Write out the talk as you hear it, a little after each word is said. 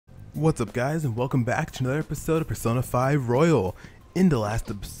What's up, guys, and welcome back to another episode of Persona 5 Royal. In the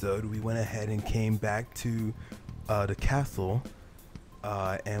last episode, we went ahead and came back to the castle,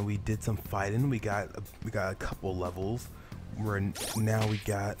 and we did some fighting. We got a couple levels. We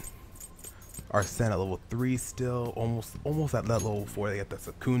got our Sen at level 3 still, almost at that level 4. They got the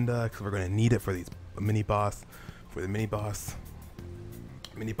Secunda because we're gonna need it for these mini bosses. We're gonna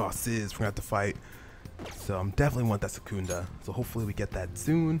have to fight. So I'm definitely want that Secunda. So hopefully we get that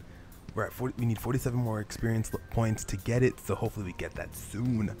soon. We're at 40, we need 47 more experience points to get it. So hopefully we get that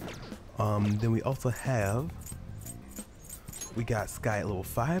soon. Then we also we got Sky at level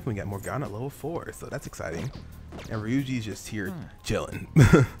 5. And we got Morgana at level 4. So that's exciting. And Ryuji's just here chilling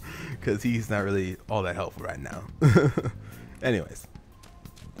because he's not really all that helpful right now. Anyways,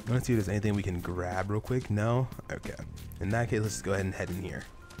 I want to see if there's anything we can grab real quick. No? Okay. In that case, let's just go ahead and head in here.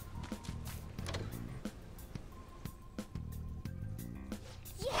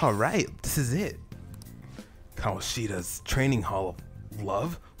 Alright, this is it. Kawashida's training hall of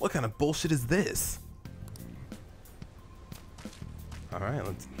love? What kind of bullshit is this? Alright,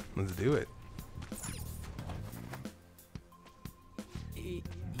 let's do it.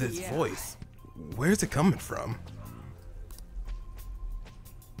 This voice, where's it coming from?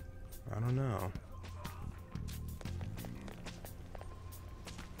 I don't know.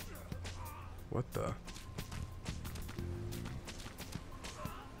 What the?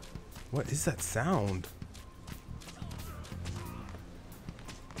 What is that sound?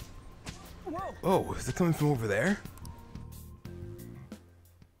 Whoa. Oh, is it coming from over there?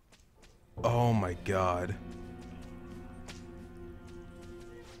 Oh my god.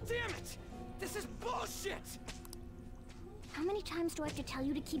 Damn it! This is bullshit! How many times do I have to tell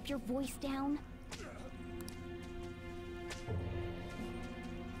you to keep your voice down?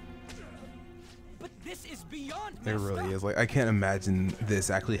 But this is beyond It really is. Like, I can't imagine this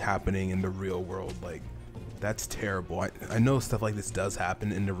actually happening in the real world. Like, that's terrible. I know stuff like this does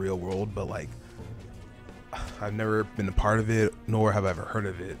happen in the real world, but like, I've never been a part of it, nor have I ever heard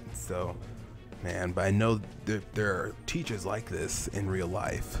of it. So, man, but I know there are teachers like this in real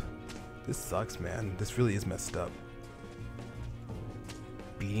life. This sucks, man. This really is messed up.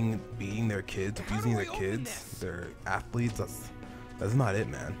 Beating their kids, abusing their kids, their athletes. That's not it,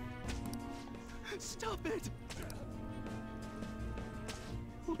 man. Stop it!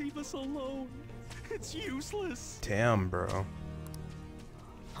 Leave us alone. It's useless. Damn, bro.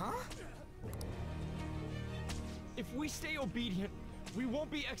 Huh? If we stay obedient, we won't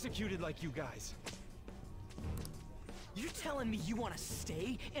be executed like you guys. You're telling me you want to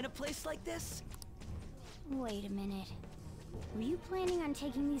stay in a place like this? Wait a minute. Were you planning on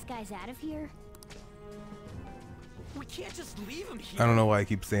taking these guys out of here? We can't just leave them here. I don't know why I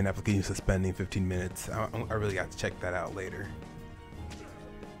keep saying application suspending 15 minutes. I really got to check that out later.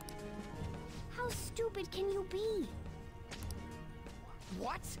 How stupid can you be?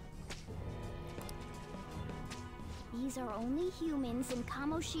 What? These are only humans in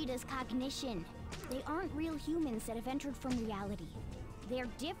Kamoshida's cognition. They aren't real humans that have entered from reality. They're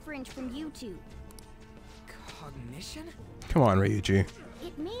different from you two. Cognition? Come on, Ryuji.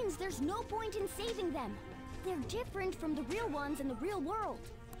 It means there's no point in saving them. They're different from the real ones in the real world.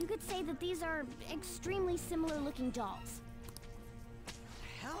 You could say that these are extremely similar looking dolls.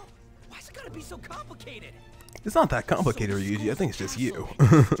 Hell? Why's it gotta be so complicated? It's not that complicated, Ryuji. I think it's just you.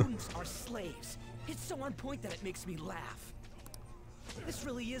 Students are slaves. It's so on point that it makes me laugh. This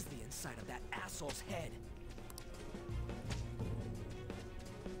really is the inside of that asshole's head.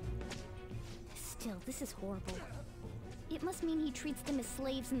 Still, this is horrible. It must mean he treats them as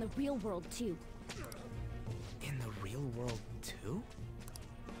slaves in the real world too. In the real world too?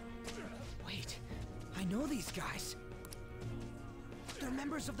 Wait, I know these guys. They're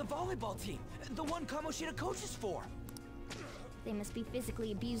members of the volleyball team, the one Kamoshida coaches for. They must be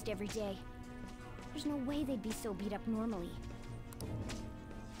physically abused every day. There's no way they'd be so beat up normally.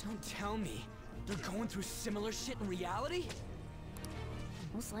 Don't tell me they're going through similar shit in reality?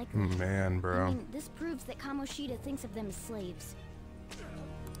 Most likely. Man, bro. I mean, this proves that Kamoshida thinks of them as slaves.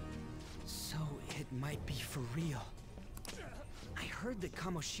 So it might be for real. I heard that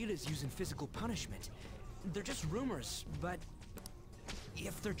Kamoshida's using physical punishment. They're just rumors, but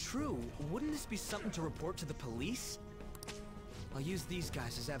if they're true, wouldn't this be something to report to the police? I'll use these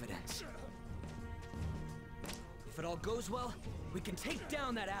guys as evidence. If it all goes well, we can take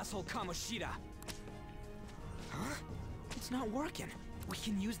down that asshole Kamoshida. Huh? It's not working. We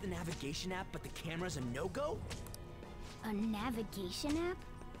can use the navigation app, but the camera's a no-go? A navigation app?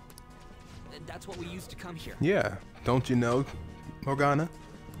 That's what we used to come here. Yeah, don't you know, Morgana?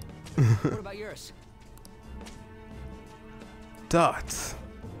 What about yours? Dots.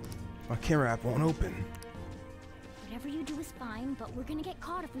 My camera app won't open. Whatever you do is fine, but we're gonna get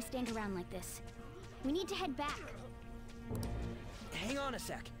caught if we stand around like this. We need to head back. Hang on a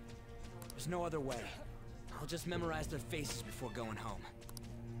sec. There's no other way. I'll just memorize their faces before going home.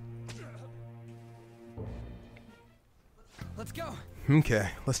 Let's go. Okay,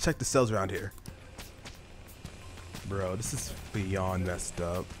 let's check the cells around here. Bro, this is beyond messed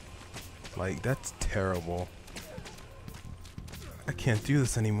up. Like, that's terrible. I can't do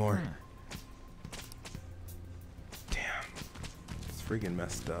this anymore. Damn. It's freaking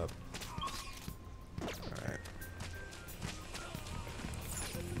messed up. Alright.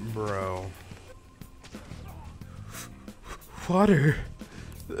 Bro. Water.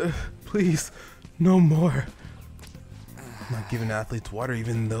 Please, no more. I'm not giving athletes water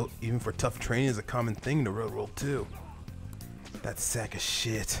even for tough training is a common thing in the real world too. That sack of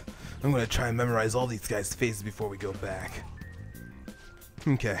shit. I'm gonna try and memorize all these guys' faces before we go back.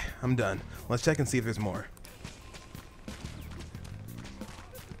 Okay, I'm done. Let's check and see if there's more.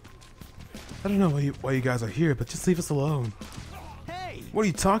 I don't know why you guys are here, but just leave us alone. Hey! What are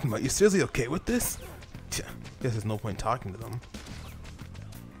you talking about? You seriously okay with this? Tch, guess there's no point talking to them.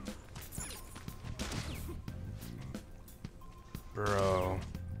 Bro.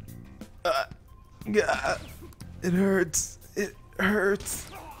 It hurts. It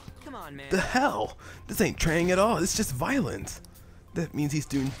hurts. Come on, man. The hell? This ain't training at all. It's just violence. That means he's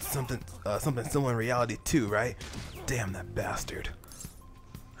doing something similar in reality too, right? Damn that bastard.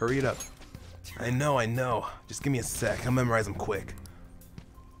 Hurry it up. I know. Just give me a sec. I'll memorize them quick.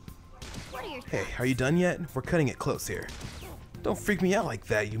 What are your Hey, are you done yet? We're cutting it close here. Don't freak me out like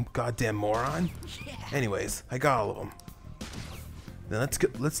that, you goddamn moron. Yeah. Anyways, I got all of them. Then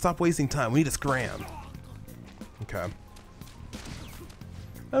let's stop wasting time. We need to scram. Okay.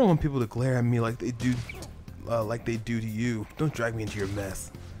 I don't want people to glare at me like they do to you. Don't drag me into your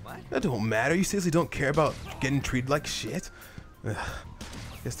mess. What? That don't matter. You seriously don't care about getting treated like shit? Ugh.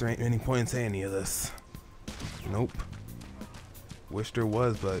 Guess there ain't any point in saying any of this. Nope. Wish there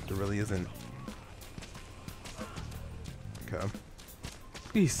was, but there really isn't. Okay.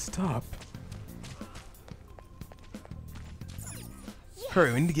 Please stop.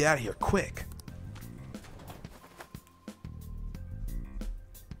 Hurry, we need to get out of here, quick.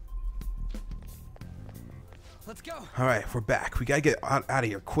 Let's go. Alright, we're back. We gotta get out of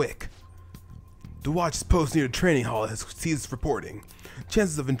here, quick. The watch is posted near the training hall as ceased reporting.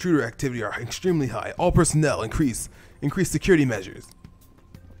 Chances of intruder activity are extremely high. All personnel increase security measures.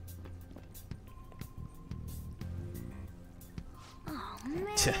 Oh, man.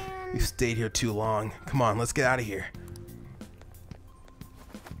 Tch, you stayed here too long. Come on, let's get out of here.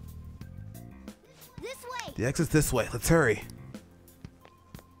 This way. The exit's this way. Let's hurry.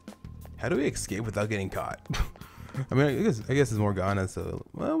 How do we escape without getting caught? I mean, I guess it's Morgana, so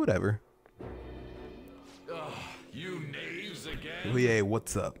well, whatever. You knaves again? Hey,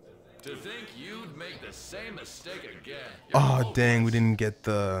 what's up? To think you'd make the same mistake again. Oh, dang, we didn't get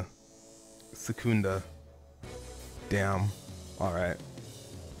the Secunda. Damn. All right.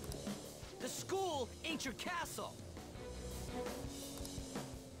 The school ain't your castle.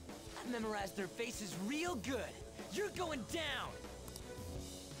 I memorized their faces real good. You're going down.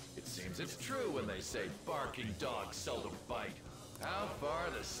 It seems it's true when they say barking dogs seldom bite. How far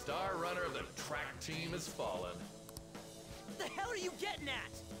the star runner of the track team has fallen. What the hell are you getting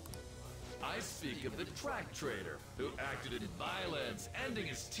at? I speak of the track trader who acted in violence, ending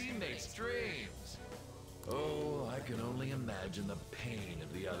his teammates' dreams. Oh, I can only imagine the pain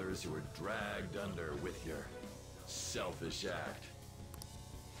of the others who were dragged under with your selfish act.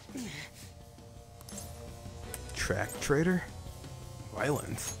 Track trader?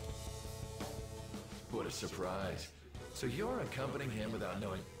 Violence. What a surprise. So you're accompanying him without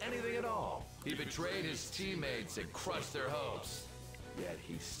knowing anything at all. He betrayed his teammates and crushed their hopes. Yet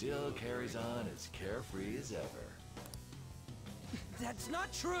he still carries on as carefree as ever. That's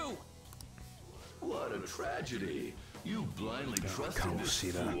not true. What a tragedy. You blindly trusted this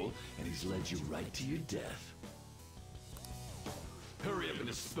Kamoshida. fool, and he's led you right to your death. Hurry up and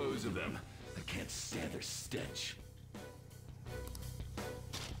dispose of them. I can't stand their stench. God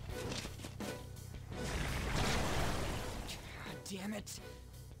damn it.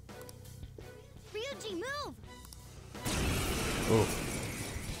 Ryuji, move! Oh.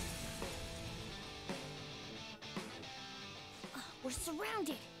 We're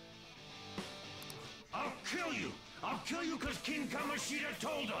surrounded. I'll kill you! I'll kill you because King Kamoshida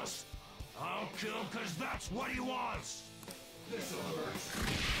told us! I'll kill because that's what he wants! This'll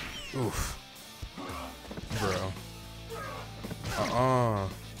hurt. Oof. Bro.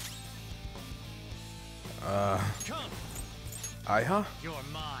 Come. Iha? You're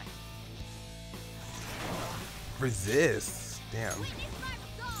mine. resist. Damn.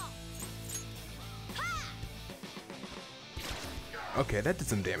 Okay, that did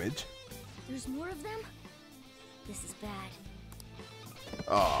some damage. There's more of them? This is bad.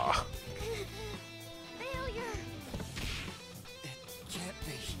 Aw. Failure! It can't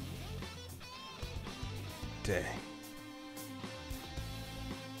be. Dang.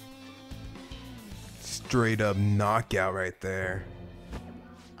 Straight up knockout right there.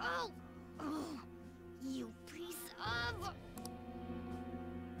 Oh! Oh! You piece of...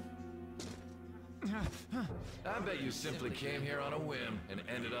 I bet you simply came here on a whim and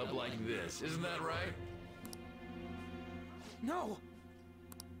ended up like this. Isn't that right? No!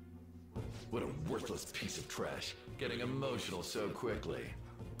 What a worthless piece of trash. Getting emotional so quickly.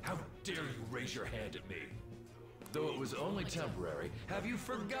 How dare you raise your hand at me? Though it was only temporary, have you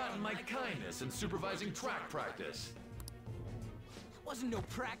forgotten my kindness in supervising track practice? It wasn't no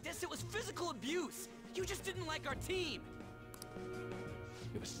practice, it was physical abuse! You just didn't like our team!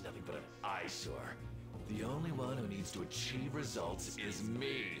 It was nothing but an eyesore. The only one who needs to achieve results is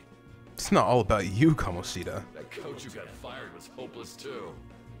me. It's not all about you, Kamoshida. That coach who got fired was hopeless too.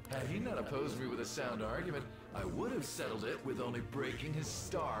 Had he not opposed me with a sound argument, I would have settled it with only breaking his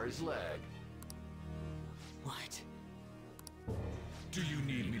star's leg. What? Do you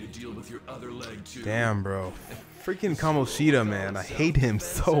need me to deal with your other leg too? Damn, bro. Freaking Kamoshida, man. I hate him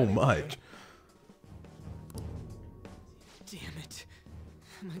so much. Damn it.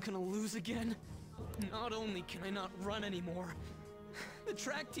 Am I gonna lose again? Not only can I not run anymore, the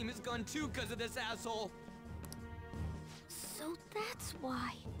track team is gone too because of this asshole. So that's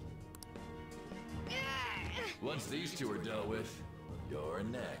why. Once these two are dealt with, you're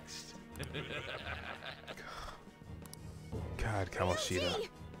next. God, Kamoshida.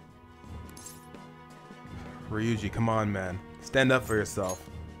 Ryuji, come on, man. Stand up for yourself.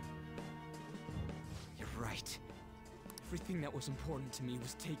 You're right. Everything that was important to me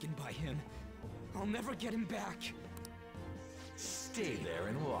was taken by him. I'll never get him back. Stay there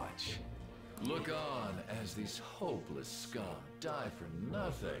and watch. Look on as these hopeless scum die for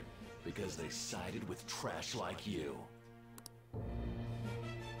nothing because they sided with trash like you.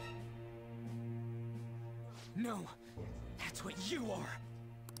 No, that's what you are.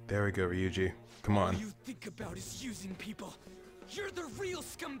 There we go, Ryuji. Come All on. you think about is using people. You're the real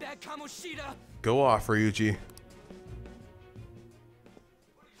scumbag, Kamoshida. Go off, Ryuji.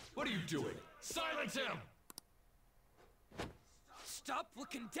 What are you doing? Silence him! Stop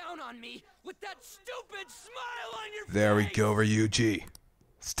looking down on me with that stupid smile on your face! There we go, Ryuji.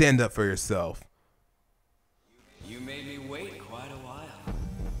 Stand up for yourself. You made me wait quite a while.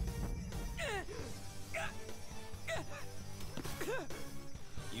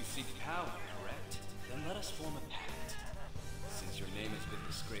 You seek power, correct? Then let us form a pact. Since your name has been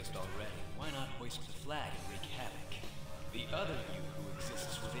disgraced already, why not hoist the flag and wreak havoc? The other you who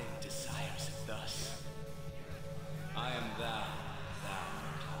exists within desires it thus. I am thou, thou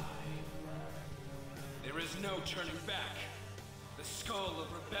art I. There is no turning back. The skull of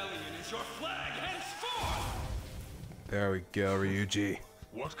rebellion is your flag henceforth! There we go, Ryuji.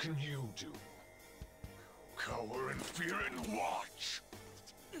 What can you do? Cower in fear and watch!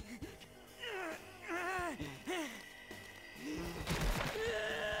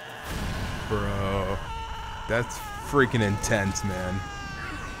 Bro. That's freaking intense, man.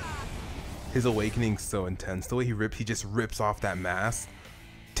 His awakening's so intense. The way he just rips off that mask.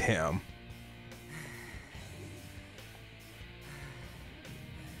 Damn.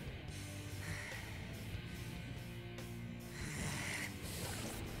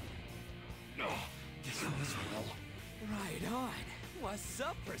 Right on. What's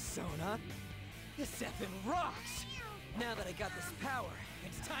up, Persona? This effing rocks. Now that I got this power,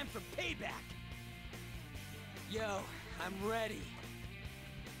 it's time for payback. Yo, I'm ready.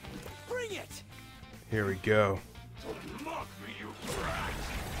 Bring it! Here we go. Don't mock me, you brat!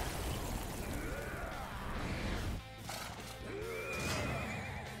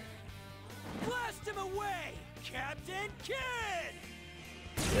 Blast him away, Captain Kid!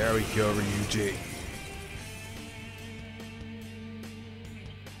 There we go, Ryuji.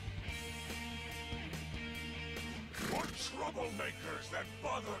 What troublemakers that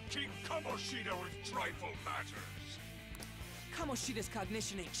bother King Kamoshida with trifle matters? Kamoshida's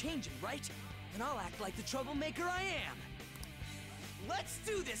cognition ain't changing, right? And I'll act like the troublemaker I am. Let's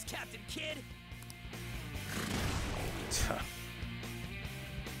do this, Captain Kid!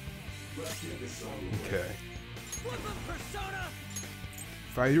 Okay. Flip him, Persona!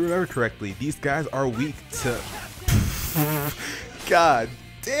 If I remember correctly, these guys are weak to... God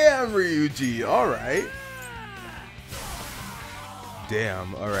damn, Ryuji. Alright.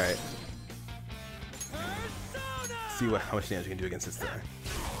 Damn, alright. Persona! see how much damage you can do against this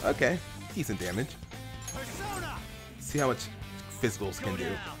guy. Okay, decent damage. See how much physicals can do.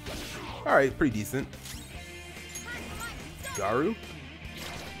 Alright, pretty decent. Garu?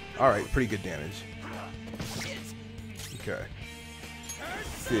 Alright, pretty good damage. Okay. Let's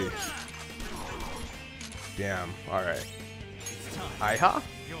see. Damn, alright. Iha?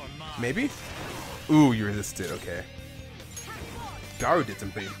 Maybe? Ooh, you resisted, okay. Garu did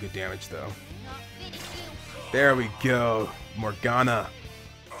some pretty good damage though. There we go. Morgana.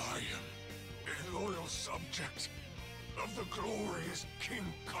 I am a loyal subject of the glorious King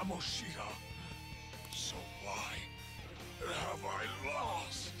Kamoshida. So why have I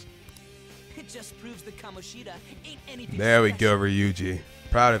lost? It just proves that Kamoshida ain't anything There we special. go, Ryuji.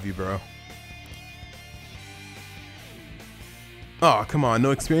 Proud of you, bro. Oh, come on.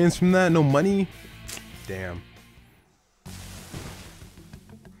 No experience from that? No money? Damn.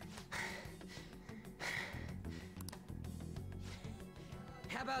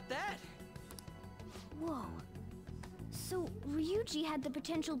 How about that? Whoa. So Ryuji had the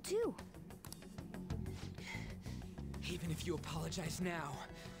potential too. Even if you apologize now,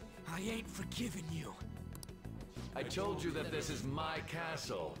 I ain't forgiving you. I told you that this is my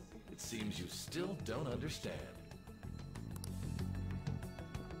castle. It seems you still don't understand.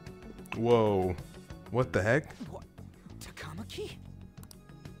 Whoa. What the heck? What? Takamaki?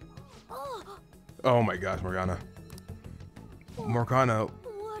 Oh, Oh my gosh, Morgana. Morgana,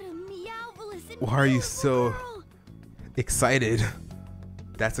 what a meowvelous and why are you beautiful so girl. excited?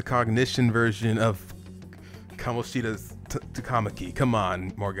 That's a cognition version of Kamoshida's Takamaki. Come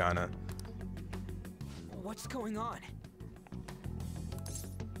on, Morgana. What's going on?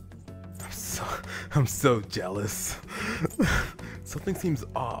 I'm so jealous. Something seems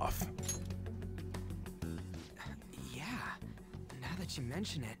off. Yeah, now that you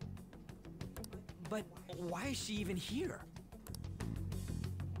mention it. But why is she even here?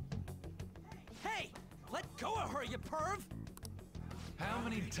 Hey! Let go of her, you perv! How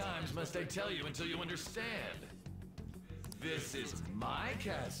many times must I tell you until you understand? This is my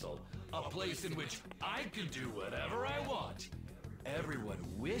castle, a place in which I can do whatever I want. Everyone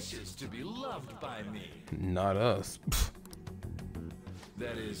wishes to be loved by me. Not us.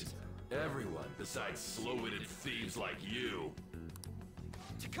 That is, everyone besides slow-witted thieves like you.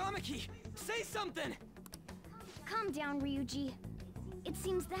 Takamaki, say something! Calm down, Ryuji. It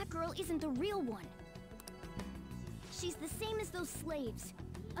seems that girl isn't the real one. She's the same as those slaves.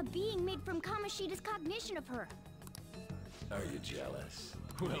 A being made from Kamoshida's cognition of her. Are you jealous?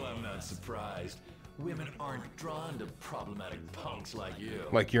 Well, I'm not surprised. Women aren't drawn to problematic punks like you.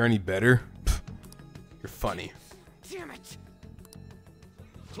 Like you're any better? You're funny. Damn it!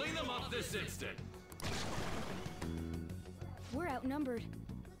 Clean them up this instant! We're outnumbered.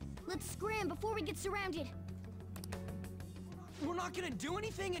 Let's scram before we get surrounded. We're not gonna do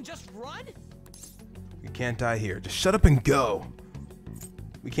anything and just run? We can't die here. Just shut up and go.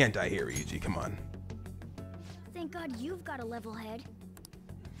 We can't die here, Ryuji. Come on. Thank God you've got a level head.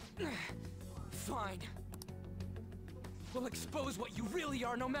 Fine. We'll expose what you really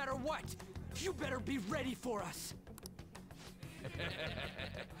are no matter what. You better be ready for us.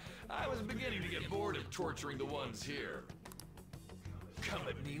 I was beginning to get bored of torturing the ones here. Come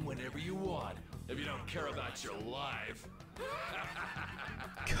at me whenever you want, if you don't care about your life.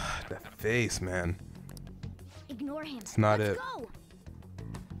 God, that face, man. Ignore him. It's not Let's it. go.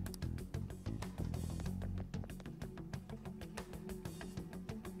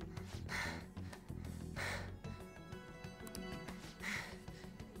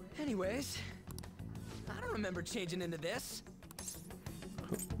 Anyways, I don't remember changing into this.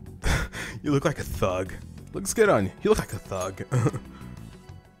 You look like a thug. Looks good on you. You look like a thug.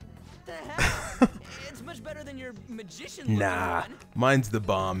 The hell? It's much better than your magician looking Nah, one. mine's the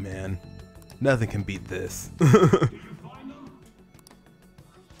bomb, man. Nothing can beat this.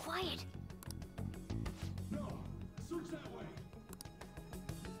 Quiet.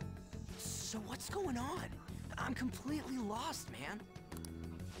 So what's going on? I'm completely lost, man.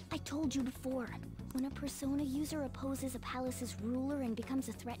 I told you before. When a persona user opposes a palace's ruler and becomes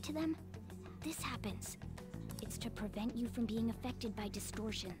a threat to them, this happens. It's to prevent you from being affected by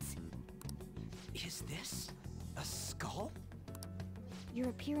distortions. Is this a skull? Your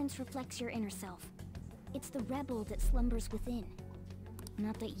appearance reflects your inner self. It's the rebel that slumbers within.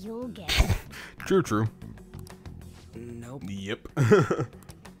 Not that you'll get it. True, true. Nope. Yep.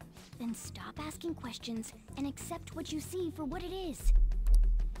 Then stop asking questions and accept what you see for what it is.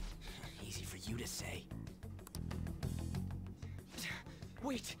 Easy for you to say.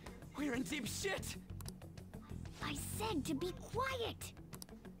 Wait, we're in deep shit. I said to be quiet.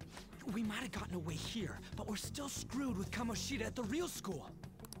 We might have gotten away here, but we're still screwed with Kamoshida at the real school.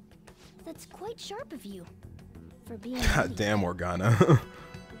 That's quite sharp of you. For being God me. damn, Morgana.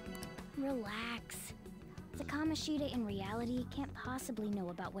 Relax. The Kamoshida in reality can't possibly know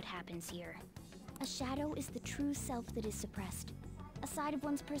about what happens here. A shadow is the true self that is suppressed. A side of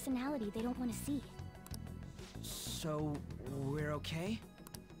one's personality they don't want to see. So, we're okay?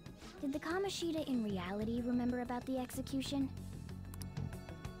 Did the Kamoshida in reality remember about the execution?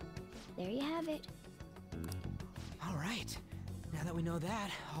 There you have it. Alright. Now that we know that,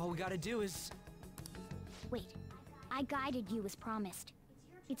 all we gotta do is... Wait, I guided you as promised.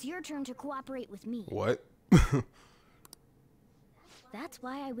 It's your turn to cooperate with me. What? That's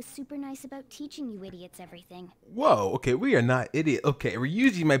why I was super nice about teaching you idiots everything. Whoa, okay, we are not idiot. Okay,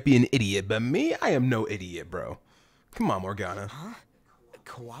 Ryuji might be an idiot, but me, I am no idiot, bro. Come on, Morgana. Huh?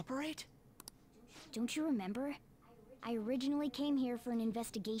 Cooperate? Don't you remember? I originally came here for an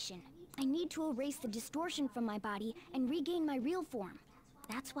investigation. I need to erase the distortion from my body and regain my real form.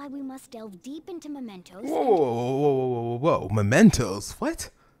 That's why we must delve deep into mementos. Whoa, whoa, whoa, whoa, whoa, whoa, mementos? What?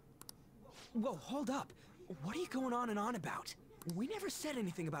 Whoa, hold up. What are you going on and on about? We never said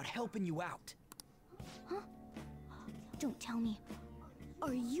anything about helping you out. Huh? Don't tell me.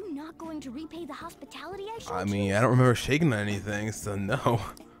 Are you not going to repay the hospitality I showed you? I mean, I don't remember shaking on anything, so no.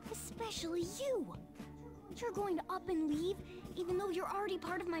 Especially you. You're going to up and leave, even though you're already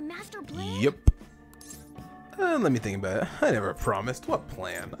part of my master plan? Yep. Let me think about it. I never promised. What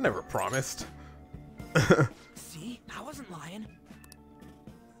plan? I never promised. See? I wasn't lying.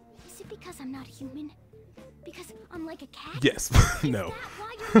 Is it because I'm not human? Because I'm like a cat? Yes. No. Is that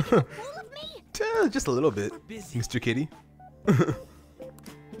why you're making a fool of me? Just a little bit, We're busy. Mr. Kitty.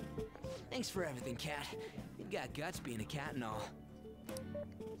 Thanks for everything, cat. You've got guts being a cat and all.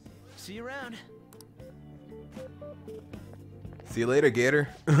 See you around. See you later, Gator.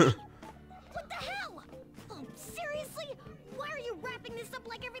 What the hell? Oh, seriously? Why are you wrapping this up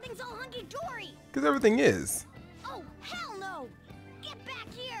like everything's all hunky-dory? Because everything is. Oh, hell no! Get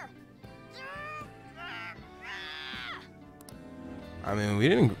back here! I mean, we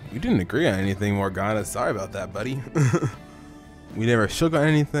didn't agree on anything, Morgana. Sorry about that, buddy. We never shook on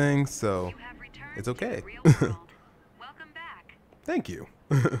anything, so it's okay. Welcome back. Thank you.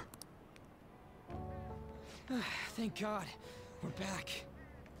 Thank God. We're back.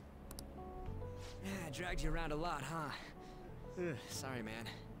 Yeah, I dragged you around a lot, huh? Ugh, sorry, man.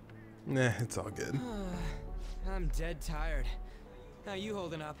 Nah, it's all good. I'm dead tired. How you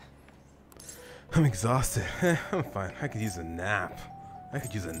holding up? I'm exhausted. I'm fine. I could use a nap. I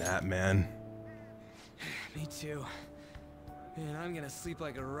could use a nap, man. Me too. Man, I'm gonna sleep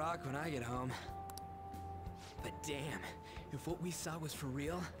like a rock when I get home. But damn, if what we saw was for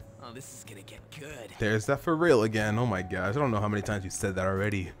real, oh, this is gonna get good. There's that for real again. Oh my gosh. I don't know how many times you said that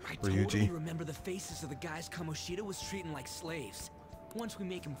already, I Ryuji. totally remember the faces of the guys Kamoshida was treating like slaves. Once we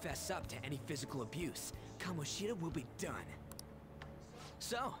make him fess up to any physical abuse, Kamoshida will be done.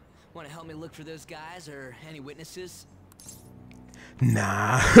 So, want to help me look for those guys or any witnesses?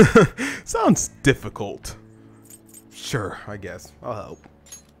 Nah. Sounds difficult. Sure, I guess. I'll help.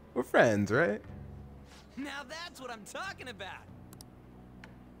 We're friends, right? Now that's what I'm talking about!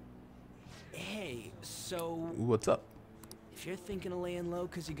 Hey, so... What's up? if you're thinking of laying low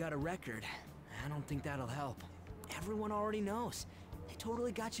because you got a record, I don't think that'll help. Everyone already knows. They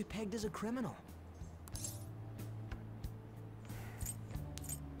totally got you pegged as a criminal.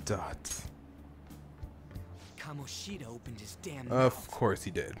 Dots. Kamoshida opened his damn Of mouth. course he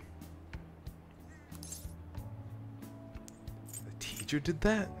did. The teacher did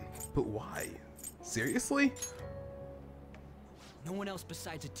that? But why? Seriously? No one else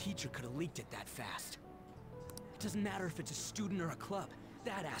besides a teacher could have leaked it that fast. It doesn't matter if it's a student or a club.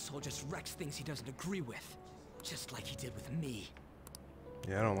 That asshole just wrecks things he doesn't agree with. Just like he did with me.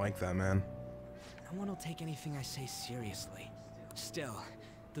 Yeah, I don't like that, man. No one will take anything I say seriously. Still,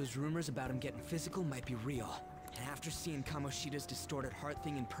 those rumors about him getting physical might be real. And after seeing Kamoshida's distorted heart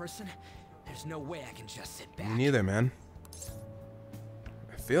thing in person, there's no way I can just sit back. Me neither, man.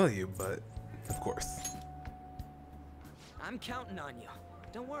 I feel you, but of course. I'm counting on you.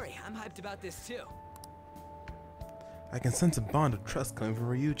 Don't worry, I'm hyped about this too. I can sense a bond of trust coming from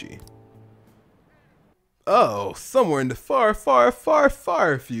Ryuji. Oh, somewhere in the far, far, far,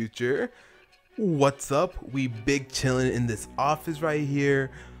 far future. What's up? We big chillin' in this office right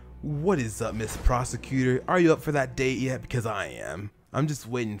here. What is up, Miss Prosecutor? Are you up for that date yet? Because I am. I'm just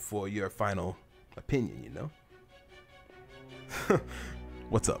waiting for your final opinion, you know?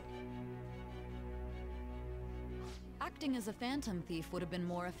 What's up? Acting as a phantom thief would have been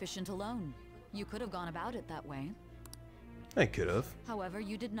more efficient alone. You could have gone about it that way. I could have. However,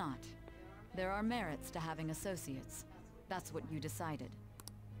 you did not. There are merits to having associates. That's what you decided.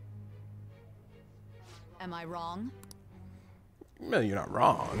 Am I wrong? No, you're not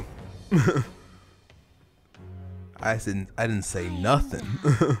wrong. I didn't say nothing.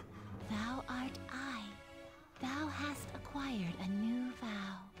 Thou art I. Thou hast acquired a new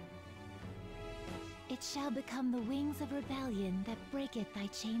vow. It shall become the wings of rebellion that breaketh thy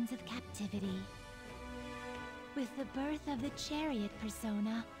chains of captivity. With the birth of the chariot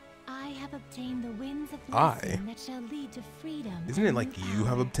persona, I have obtained the winds of blessing that shall lead to freedom. Isn't it like you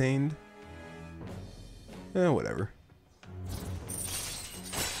have obtained? Whatever.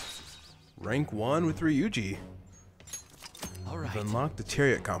 Rank 1 with Ryuji. All right. You've unlocked the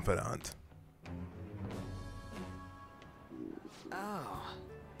chariot confidant. Oh,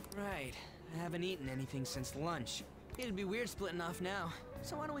 right. I haven't eaten anything since lunch. It'd be weird splitting off now.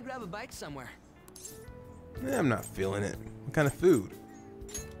 So why don't we grab a bite somewhere? I'm not feeling it. What kind of food?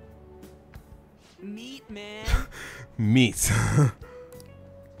 Meat, man. Meat.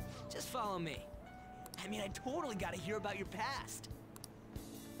 Just follow me. I mean, I totally gotta hear about your past.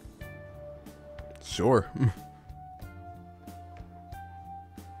 Sure.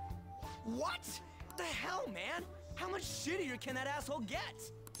 What? The hell, man? How much shittier can that asshole get?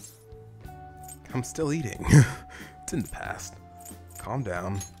 I'm still eating. It's in the past. Calm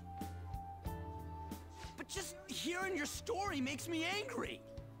down. But just hearing your story makes me angry.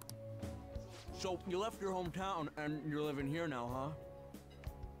 So, you left your hometown and you're living here now, huh?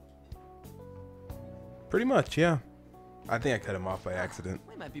 Pretty much, yeah. I think I cut him off by accident.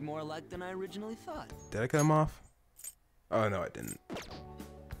 We might be more alike than I originally thought. Did I cut him off? Oh, no, I didn't.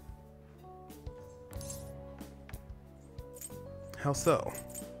 How so?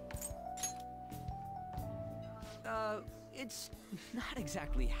 It's not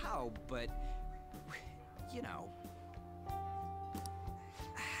exactly how, but, you know.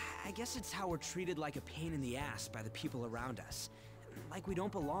 I guess it's how we're treated like a pain in the ass by the people around us. Like we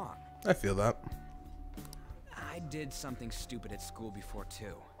don't belong. I feel that. I did something stupid at school before,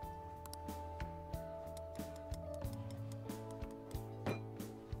 too.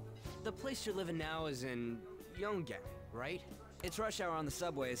 The place you're living now is in Yongen, right? It's rush hour on the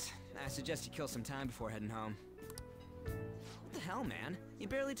subways. I suggest you kill some time before heading home. What the hell, man? You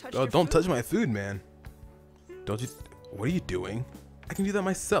barely touched your Don't food. touch my food, man. Don't you... What are you doing? I can do that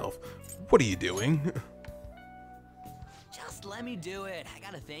myself. What are you doing? Just let me do it. I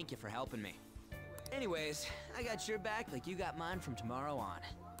gotta thank you for helping me. Anyways, I got your back like you got mine from tomorrow on.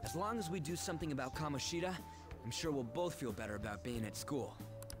 As long as we do something about Kamoshida, I'm sure we'll both feel better about being at school.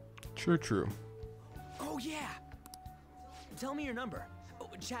 True. Oh yeah! Tell me your number. Oh,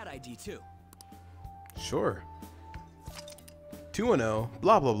 chat ID too. Sure. 210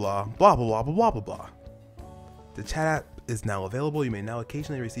 blah blah blah blah blah blah blah blah blah. The chat app is now available. You may now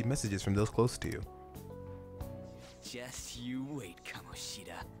occasionally receive messages from those close to you. Just you wait,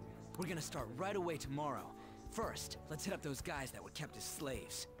 Kamoshida. We're gonna start right away tomorrow. First, let's hit up those guys that were kept as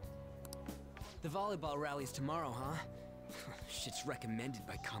slaves. The volleyball rally's tomorrow, huh? Shit's recommended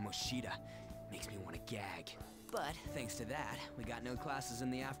by Kamoshida. Makes me want to gag. But thanks to that, we got no classes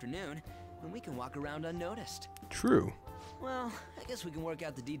in the afternoon, and we can walk around unnoticed. True. Well, I guess we can work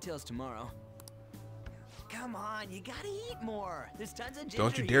out the details tomorrow. Come on, you gotta eat more. There's tons of ginger.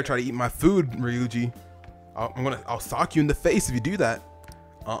 Don't you dare try to eat my food, Ryuji. I'll sock you in the face if you do that.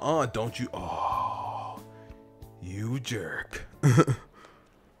 Don't you. Oh, you jerk.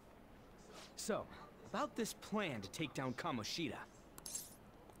 So, about this plan to take down Kamoshida.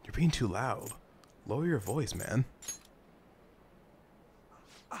 You're being too loud. Lower your voice, man.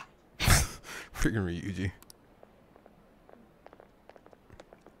 Freaking Ryuji.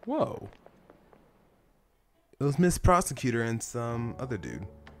 Whoa. It was Miss Prosecutor and some other dude.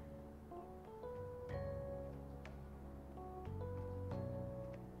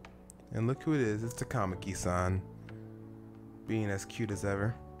 And look who it is. It's Takamaki-san. Being as cute as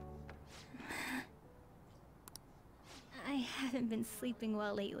ever. I haven't been sleeping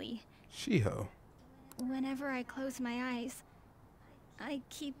well lately. Shiho. Whenever I close my eyes, I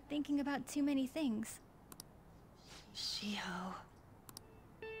keep thinking about too many things. Shiho.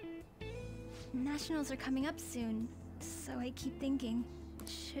 Nationals are coming up soon, so I keep thinking,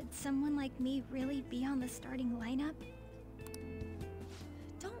 should someone like me really be on the starting lineup?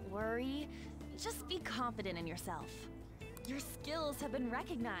 Don't worry. Just be confident in yourself. Your skills have been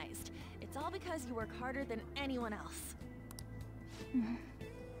recognized. It's all because you work harder than anyone else.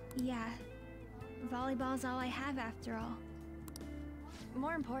 Yeah. Volleyball's all I have after all.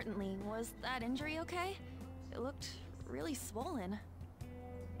 More importantly, was that injury okay? It looked really swollen.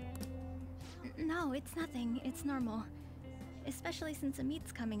 No, it's nothing. It's normal. Especially since a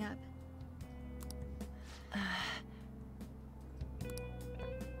meet's coming up.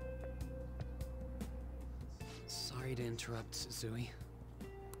 Sorry to interrupt, Zui.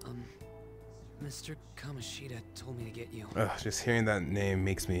 Mr. Kamoshida told me to get you. Ugh, just hearing that name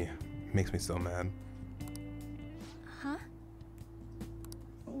makes me so mad. Huh?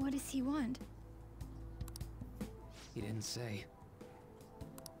 What does he want? He didn't say.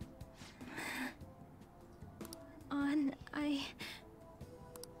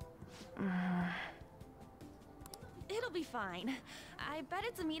 It'll be fine. I bet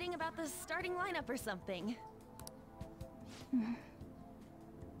it's a meeting about the starting lineup or something.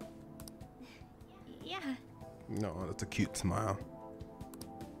 Yeah. No, that's a cute smile.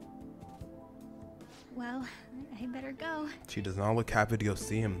 Well, I better go. She does not look happy to go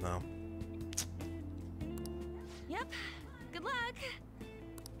see him though. Yep. Good luck.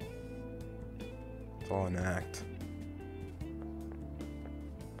 It's all an act.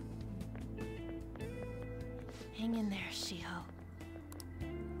 Hang in there, Shiho.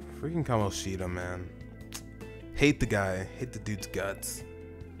 Freaking Kamoshida, man. Hate the guy. Hate the dude's guts.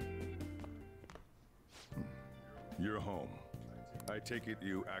 You're home. I take it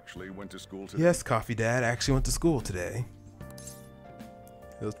you actually went to school today? Yes, Coffee Dad. I actually went to school today.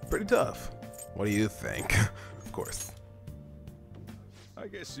 It was pretty tough. What do you think? Of course. I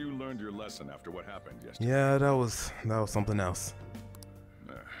guess you learned your lesson after what happened yesterday. Yeah, that was something else.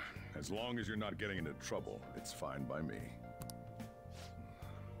 As long as you're not getting into trouble, it's fine by me.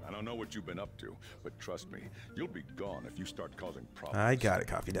 I don't know what you've been up to, but trust me, you'll be gone if you start causing problems. I got it,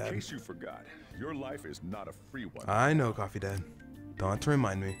 Coffee In Dad. case you forgot, your life is not a free one. I know, Coffee Dad. Don't have to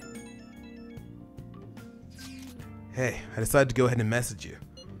remind me. Hey, I decided to go ahead and message you.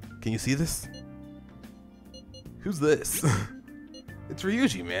 Can you see this? Who's this? It's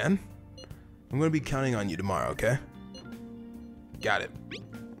Ryuji, man. I'm gonna be counting on you tomorrow, okay? Got it.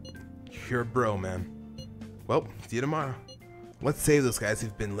 You're a bro, man. Well, see you tomorrow. Let's save those guys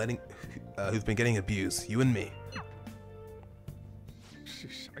who've been getting abused. You and me.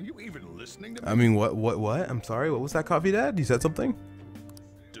 Are you even listening to me? I mean, what? I'm sorry. What was that, Coffee Dad? You said something?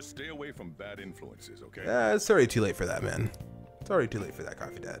 Just stay away from bad influences, okay? It's already too late for that, man. It's already too late for that,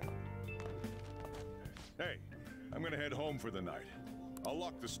 Coffee Dad. Hey, I'm gonna head home for the night. I'll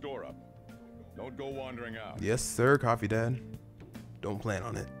lock the store up. Don't go wandering out. Yes, sir, Coffee Dad. Don't plan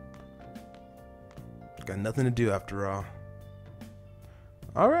on it. Got nothing to do after all.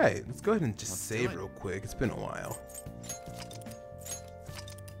 Alright, let's go ahead and just save real quick. It's been a while.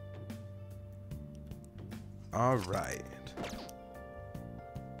 Alright.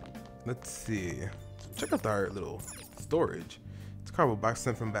 Let's see. Check out our little storage. It's a cardboard box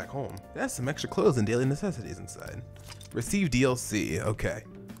sent from back home. It has some extra clothes and daily necessities inside. Receive DLC. Okay.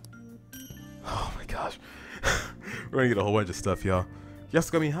 Oh my gosh. We're gonna get a whole bunch of stuff, y'all.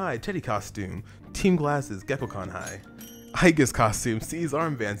 Yasugami High, Teddy costume, Team Glasses, Gekkoukan High, Aigus costume, C's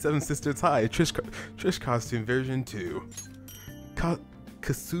armband, Seven Sisters High, Trish costume version 2,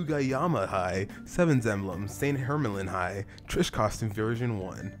 Kasugayama High, Seven's Emblem, Saint Hermelin High, Trish costume version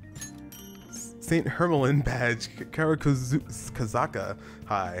 1, Saint Hermelin badge, Kazaka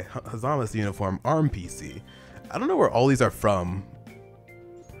High, Hazama's uniform, ARM PC. I don't know where all these are from.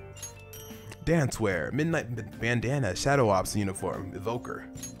 Dancewear, Midnight Bandana, Shadow Ops uniform, Evoker.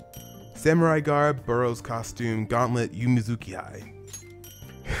 Samurai garb, Burroughs costume, Gauntlet, Yumizuki High.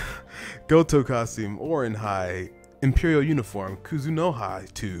 Goto costume, Orin High, Imperial uniform, Kuzuno High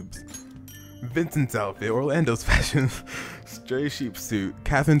tubes. Vincent's outfit, Orlando's fashion, Stray Sheep suit,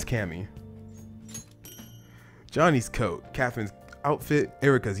 Catherine's cami. Johnny's coat, Catherine's outfit,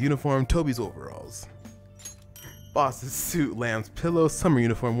 Erica's uniform, Toby's overalls. Boss's suit, Lamb's pillow, summer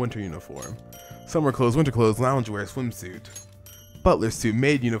uniform, winter uniform. Summer clothes, winter clothes, loungewear, swimsuit. Butler suit,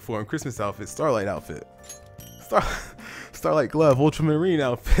 maid uniform, Christmas outfit, Starlight outfit. Starlight glove, ultramarine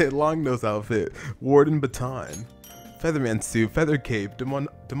outfit, longnose outfit, Warden baton. Featherman suit, feather cape,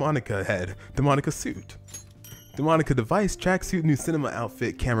 Demonica head, Demonica suit. Demonica device, tracksuit, new cinema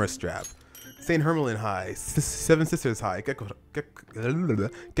outfit, camera strap. Saint Hermelin High, Seven Sisters High, Gekkoukan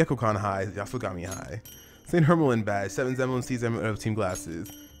High, Yasugami High. Saint Hermelin badge, Seven Emblem, C's Emblem, Team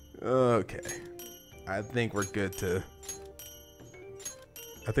Glasses. Okay. I think we're good to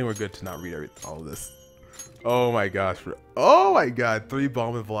not read all of this. Oh my gosh. Oh my god. 3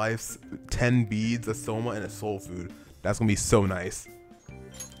 Balm of Life, 10 beads, a Soma, and a soul food. That's gonna be so nice.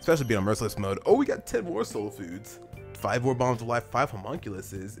 Especially being on Merciless Mode. Oh, we got 10 more soul foods. 5 more Bombs of Life, 5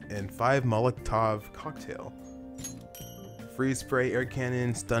 homunculuses, and 5 Molotov cocktail. Freeze spray, air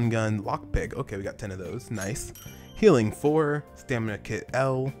cannon, stun gun, lockpick. Okay, we got 10 of those. Nice. Healing 4, stamina kit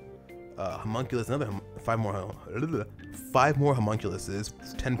L, homunculus, another 5 more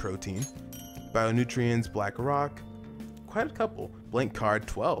homunculuses, 10 protein. Bionutrients, Black Rock. Quite a couple. Blank card,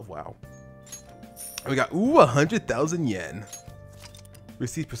 12. Wow. We got, ooh, 100,000 yen.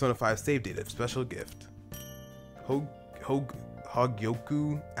 Receive Persona 5 save data. Special gift.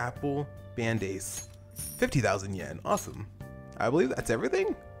 Hogyoku Apple Band Ace. 50,000 yen. Awesome. I believe that's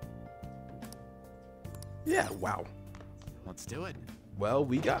everything? Yeah, wow. Let's do it. Well,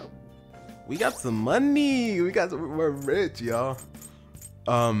 we got some money. We're rich, y'all.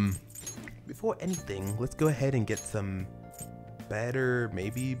 Before anything, let's go ahead and get some better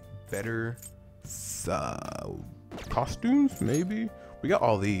costumes, maybe. We got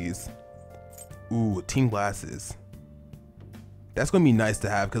all these. Ooh, team glasses. That's gonna be nice to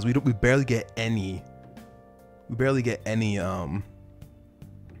have because we barely get any. We barely get any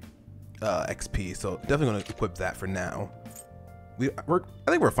XP, so definitely gonna equip that for now. I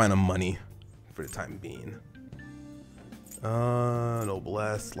think we're fine on money for the time being.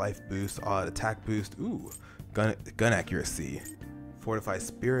 Noblesse, life boost, odd attack boost. Ooh, gun accuracy, fortified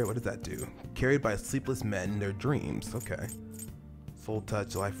spirit. What does that do? Carried by sleepless men in their dreams. Okay. Soul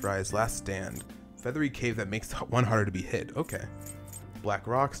touch, life rise, last stand. Feathery cave that makes one harder to be hit. Okay. Black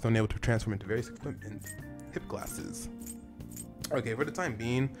rock, stone able to transform into various equipment. Hip glasses. Okay, for the time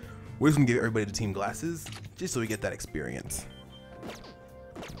being, we're just gonna give everybody the team glasses just so we get that experience.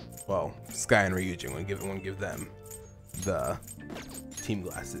 Well, Sky and Ryuji, I'm gonna give them the team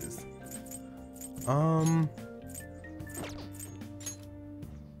glasses.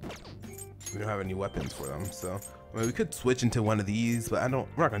 We don't have any weapons for them, so I mean, we could switch into one of these, but we're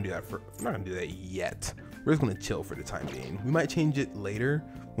not gonna do that yet. We're just gonna chill for the time being. We might change it later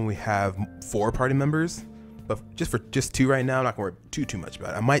when we have 4 party members, but just 2 right now, I'm not gonna worry too much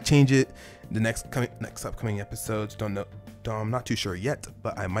about it. I might change it in the next upcoming episodes. Don't know. I'm not too sure yet,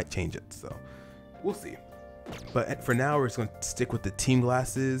 but I might change it, so we'll see. But for now, we're just gonna stick with the team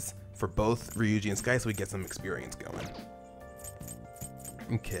glasses for both Ryuji and Sky so we get some experience going.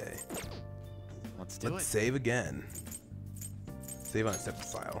 Okay. Let's save again. Save on a separate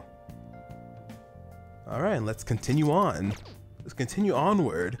file. Alright, let's continue on. Let's continue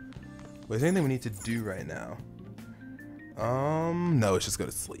onward. Wait, is there anything we need to do right now? No, let's just go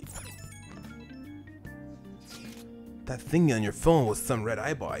to sleep. That thing on your phone was some red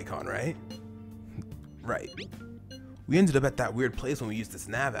eyeball icon, right? Right. We ended up at that weird place when we used this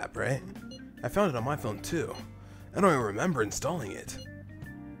nav app, right? I found it on my phone too. I don't even remember installing it.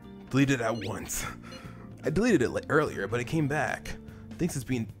 Deleted it at once. I deleted it earlier, but it came back. Think it's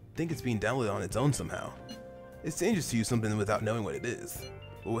being downloaded on its own somehow. It's dangerous to use something without knowing what it is.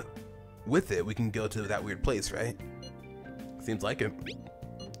 But with it, we can go to that weird place, right? Seems like it.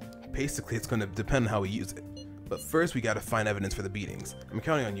 Basically, it's gonna depend on how we use it. But first, we gotta find evidence for the beatings. I'm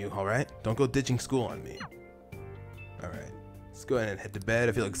counting on you, alright? Don't go ditching school on me. Alright. Let's go ahead and head to bed.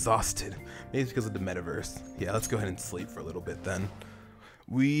 I feel exhausted. Maybe it's because of the metaverse. Yeah, let's go ahead and sleep for a little bit then.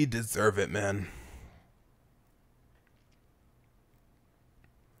 We deserve it, man.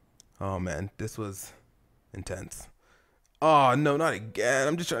 Oh man, this was intense. Oh no, not again.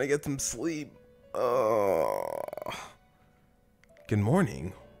 I'm just trying to get some sleep. Oh. Good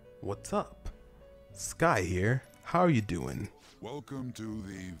morning. What's up? Sky here. How are you doing? Welcome to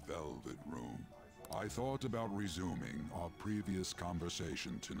the Velvet Room. I thought about resuming our previous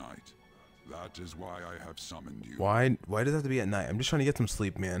conversation tonight. That is why I have summoned you. Why does it have to be at night? I'm just trying to get some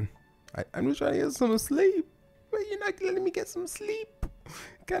sleep, man. I'm just trying to get some sleep. But you're not letting me get some sleep.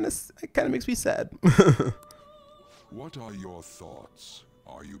 It kind of makes me sad. What are your thoughts?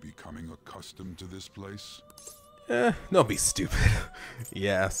 Are you becoming accustomed to this place? Don't be stupid.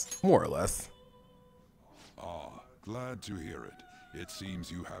 Yes, more or less. Ah, glad to hear it. It seems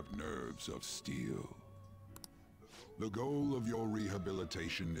you have nerves of steel. The goal of your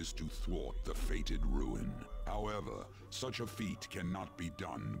rehabilitation is to thwart the fated ruin. However, such a feat cannot be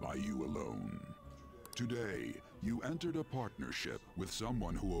done by you alone. Today, you entered a partnership with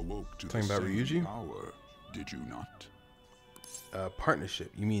someone who awoke to the same Ryuji? power, did you not?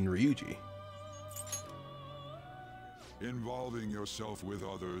 Partnership? You mean Ryuji? Involving yourself with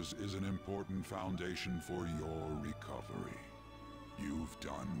others is an important foundation for your recovery. You've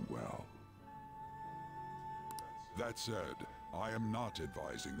done well. That said, I am not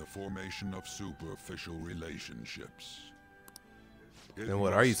advising the formation of superficial relationships. Then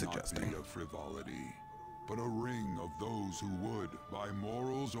what are you suggesting? It must not be a frivolity, but a ring of those who would, by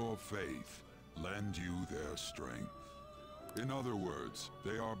morals or faith, lend you their strength. In other words,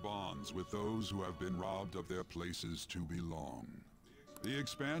 they are bonds with those who have been robbed of their places to belong. The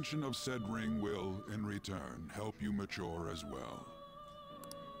expansion of said ring will, in return, help you mature as well.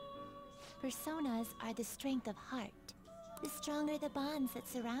 Personas are the strength of heart. The stronger the bonds that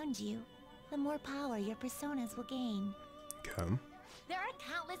surround you, the more power your personas will gain. Okay. There are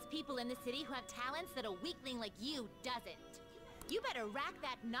countless people in the city who have talents that a weakling like you doesn't. You better rack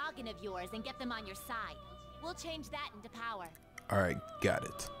that noggin of yours and get them on your side. We'll change that into power. Alright, got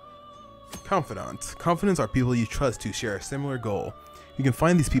it. Confidants. Confidants are people you trust who share a similar goal. You can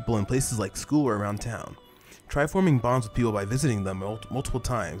find these people in places like school or around town. Try forming bonds with people by visiting them multiple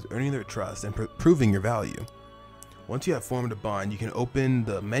times, earning their trust, and proving your value. Once you have formed a bond, you can open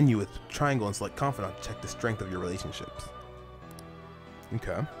the menu with triangle and select Confidant to check the strength of your relationships.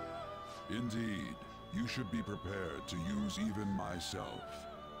 Okay. Indeed, you should be prepared to use even myself,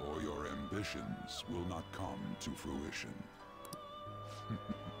 or your ambitions will not come to fruition.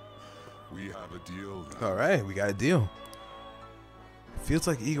 We have a deal then. Alright, we got a deal. Feels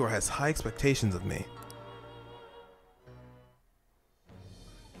like Igor has high expectations of me.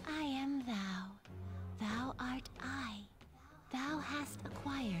 I am thou. Thou art I. Thou hast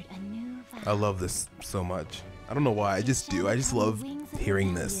acquired a new vow. I love this so much. I don't know why, I just do. I just love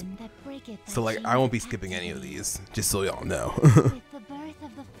hearing this. So like, I won't be skipping any of these, just so y'all know. With the birth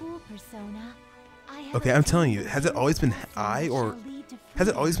of the fool persona, okay, I'm telling you, has it always been I, or has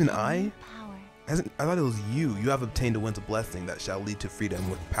it always been I? I thought it was you. You have obtained a winter blessing that shall lead to freedom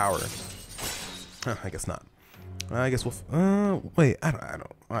with power. Huh, I guess not. I guess we'll. Wait, I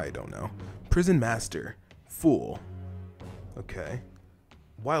don't know. Prison master, fool. Okay.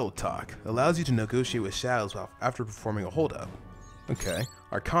 Wild talk allows you to negotiate with shadows after performing a holdup. Okay.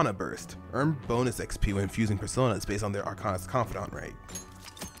 Arcana burst. Earn bonus XP when fusing personas based on their Arcana's confidant rank.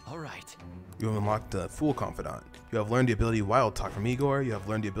 Alright. You have unlocked the Fool Confidant. You have learned the ability Wild Talk from Igor. You have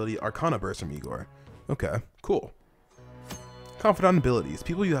learned the ability Arcana Burst from Igor. Okay, cool. Confidant abilities.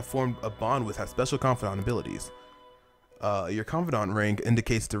 People you have formed a bond with have special confidant abilities. Your confidant rank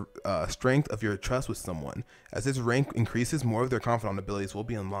indicates the strength of your trust with someone. As this rank increases, more of their confidant abilities will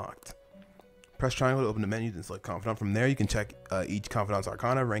be unlocked. Press triangle to open the menu and select confidant. From there, you can check each confidant's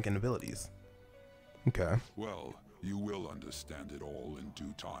Arcana rank and abilities. Okay. Well, you will understand it all in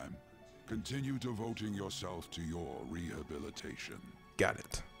due time. Continue devoting yourself to your rehabilitation. Got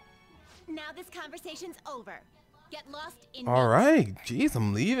it. Now this conversation's over. Get lost in. All right. Jeez,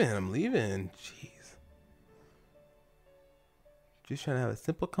 I'm leaving. Jeez. Just trying to have a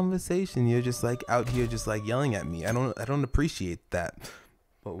simple conversation. You're just like out here just like yelling at me. I don't appreciate that.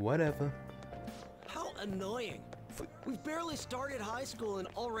 But whatever. How annoying. We've barely started high school and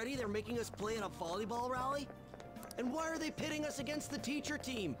already they're making us play in a volleyball rally? And why are they pitting us against the teacher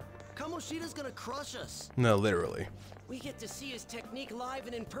team? Kamoshida's gonna crush us. No, literally. We get to see his technique live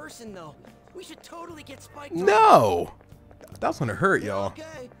and in person though. We should totally get spiked. No! That's gonna hurt, y'all.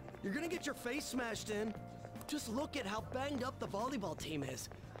 Okay, you're gonna get your face smashed in. Just look at how banged up the volleyball team is.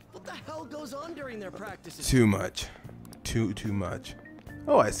 What the hell goes on during their practices? Too much. Too much.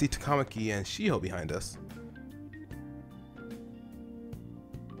 Oh, I see Takamaki and Shiho behind us.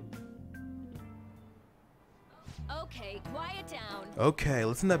 Okay, quiet down. Okay,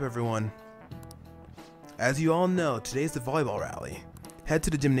 listen up everyone. As you all know, today's the volleyball rally. Head to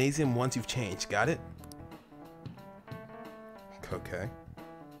the gymnasium once you've changed, got it? Okay.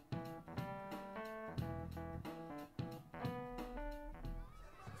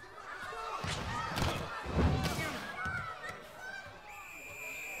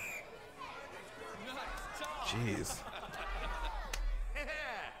 Jeez.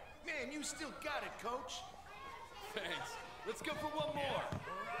 Man, you still got it, coach. Thanks. Let's go for one more. All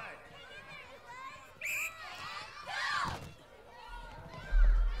right.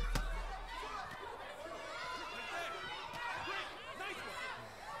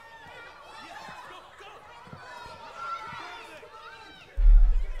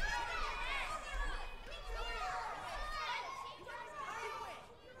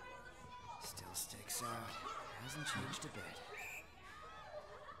 Still sticks out. Hasn't changed a bit.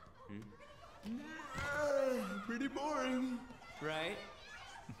 Pretty boring. Right?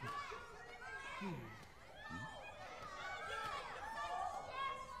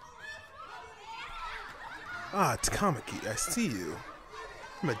 Ah, Takamaki, I see you.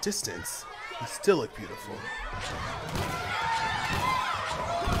 From a distance, you still look beautiful. Oh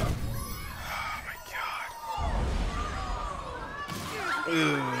my god.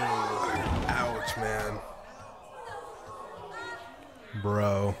 Ew. Ouch, man.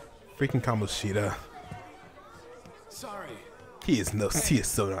 Bro. Freaking Kamoshida. Sorry. He is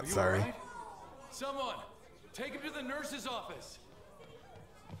so not sorry. Right? Someone, take him to the nurse's office.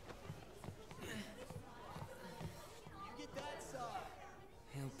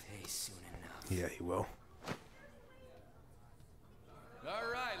 He'll pay soon enough. Yeah, he will.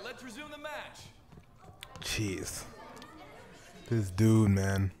 All right, let's resume the match. Jeez. This dude,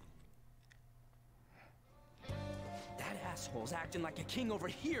 man. asshole's acting like a king over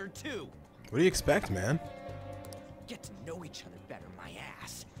here, too. What do you expect, man? Get to know each other better, my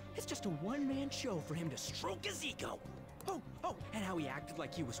ass. It's just a one-man show for him to stroke his ego. Oh, and how he acted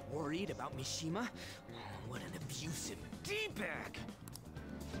like he was worried about Mishima. Oh, what an abusive D-bag.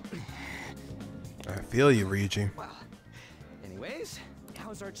 I feel you, Ryuji. Well, anyways,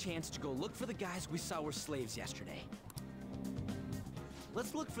 now's our chance to go look for the guys we saw were slaves yesterday.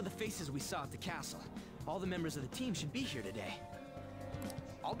 Let's look for the faces we saw at the castle. All the members of the team should be here today.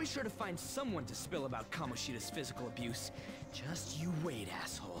 I'll be sure to find someone to spill about Kamoshida's physical abuse. Just you wait,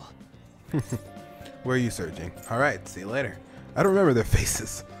 asshole. Where are you searching? Alright, see you later. I don't remember their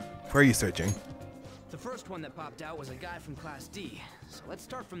faces. Where are you searching? The first one that popped out was a guy from Class D, so let's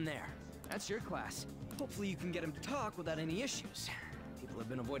start from there. That's your class. Hopefully you can get him to talk without any issues. People have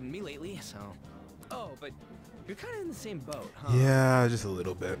been avoiding me lately, so... Oh, but you're kind of in the same boat, huh? Yeah, just a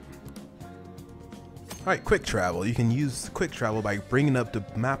little bit. Alright, quick travel. You can use quick travel by bringing up the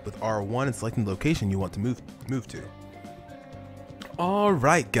map with R1 and selecting the location you want to move to.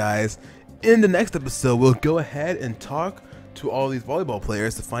 Alright, guys. In the next episode, we'll go ahead and talk to all these volleyball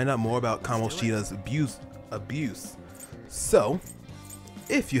players to find out more about Kamoshida's abuse. So,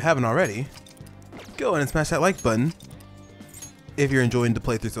 if you haven't already, go ahead and smash that like button if you're enjoying the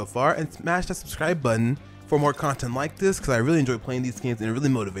playthrough so far, and smash that subscribe button for more content like this, because I really enjoy playing these games and it really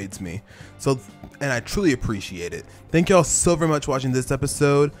motivates me. So, and I truly appreciate it. Thank y'all so very much for watching this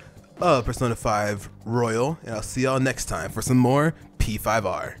episode of Persona 5 Royal, and I'll see y'all next time for some more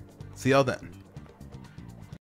P5R. See y'all then.